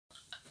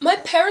My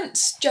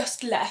parents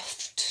just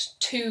left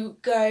to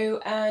go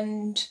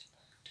to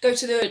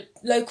the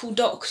local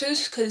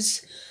doctors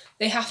because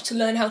they have to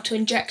learn how to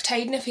inject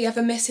Hayden if he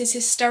ever misses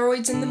his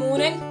steroids in the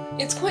morning.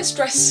 It's quite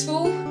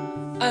stressful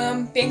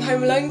being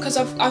home alone because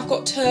I've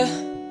got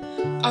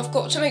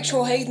to make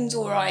sure Hayden's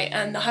alright,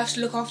 and I have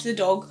to look after the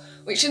dog,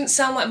 which doesn't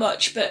sound like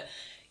much, but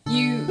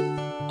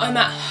I'm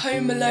at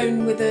home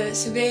alone with a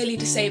severely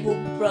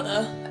disabled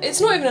brother. It's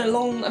not even a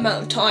long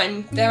amount of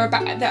time.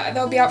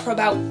 They'll be out for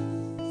about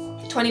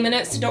 20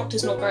 minutes. The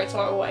doctor's not very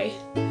far away.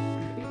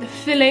 The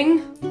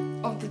filling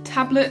of the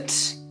tablet,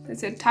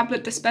 is it a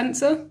tablet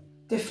dispenser?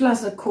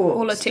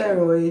 Deflazacort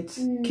steroids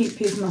keep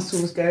his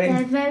muscles going.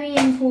 They're very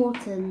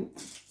important.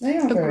 They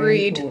are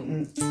Agreed. very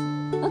important.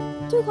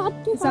 Too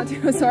hot, too hot.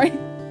 Is that sorry?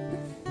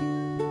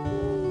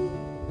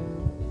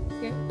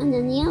 And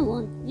then the other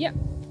one. Yep.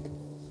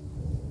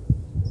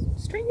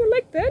 Straighten your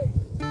leg then.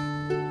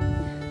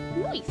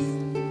 Nice.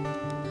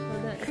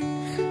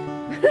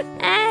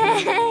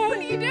 What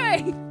are you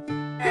doing?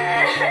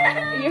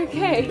 Are you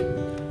okay?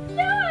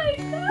 No,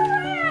 go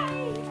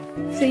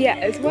away! So yeah,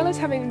 as well as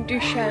having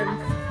Duchenne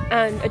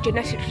and a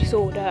genetic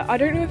disorder, I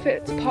don't know if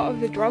it's part of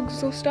the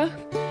drugs or stuff,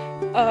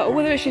 or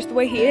whether it's just the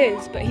way he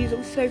is, but he's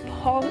also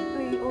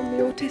partly on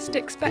the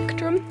autistic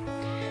spectrum.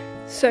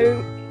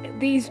 So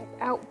these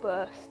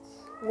outbursts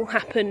will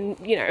happen,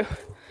 you know,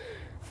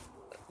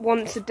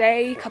 once a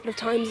day, a couple of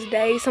times a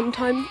day,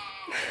 sometimes.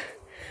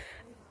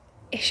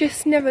 It's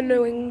just never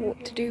knowing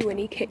what to do when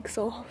he kicks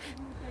off.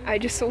 I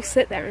just sort of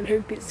sit there and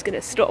hope it's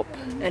gonna stop,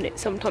 and it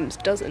sometimes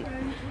doesn't.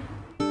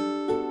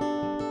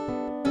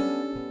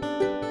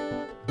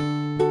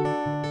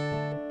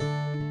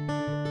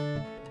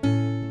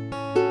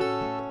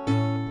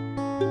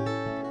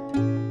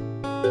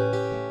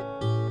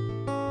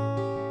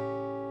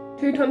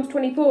 Two times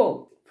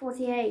 24.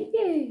 48.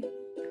 Yay.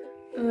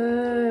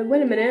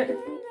 Wait a minute.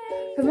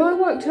 Have I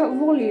worked out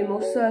volume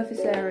or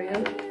surface area?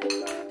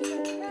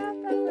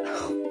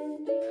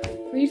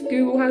 Please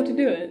Google how to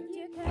do it.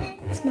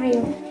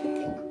 Smile.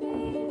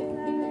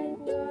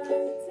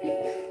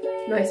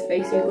 Nice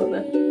face you've got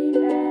there.